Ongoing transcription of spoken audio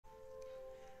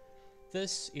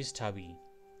This is Tubby,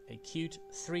 a cute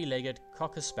three-legged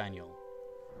Cocker Spaniel.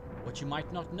 What you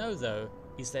might not know though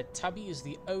is that Tubby is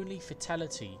the only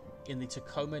fatality in the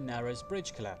Tacoma Narrows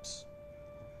Bridge collapse.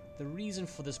 The reason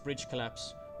for this bridge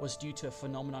collapse was due to a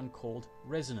phenomenon called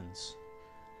resonance.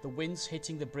 The winds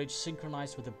hitting the bridge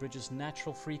synchronized with the bridge's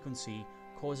natural frequency,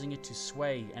 causing it to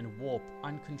sway and warp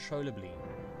uncontrollably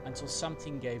until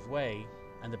something gave way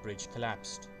and the bridge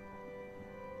collapsed.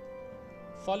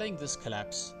 Following this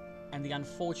collapse and the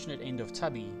unfortunate end of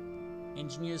Tubby,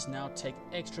 engineers now take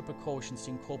extra precautions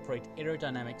to incorporate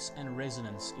aerodynamics and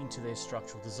resonance into their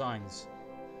structural designs.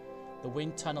 The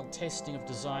wind tunnel testing of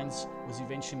designs was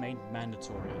eventually made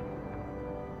mandatory.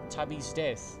 Tubby's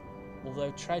death,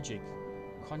 although tragic,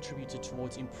 contributed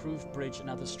towards improved bridge and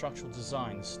other structural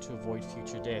designs to avoid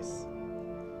future death.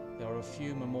 There are a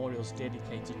few memorials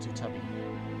dedicated to Tubby.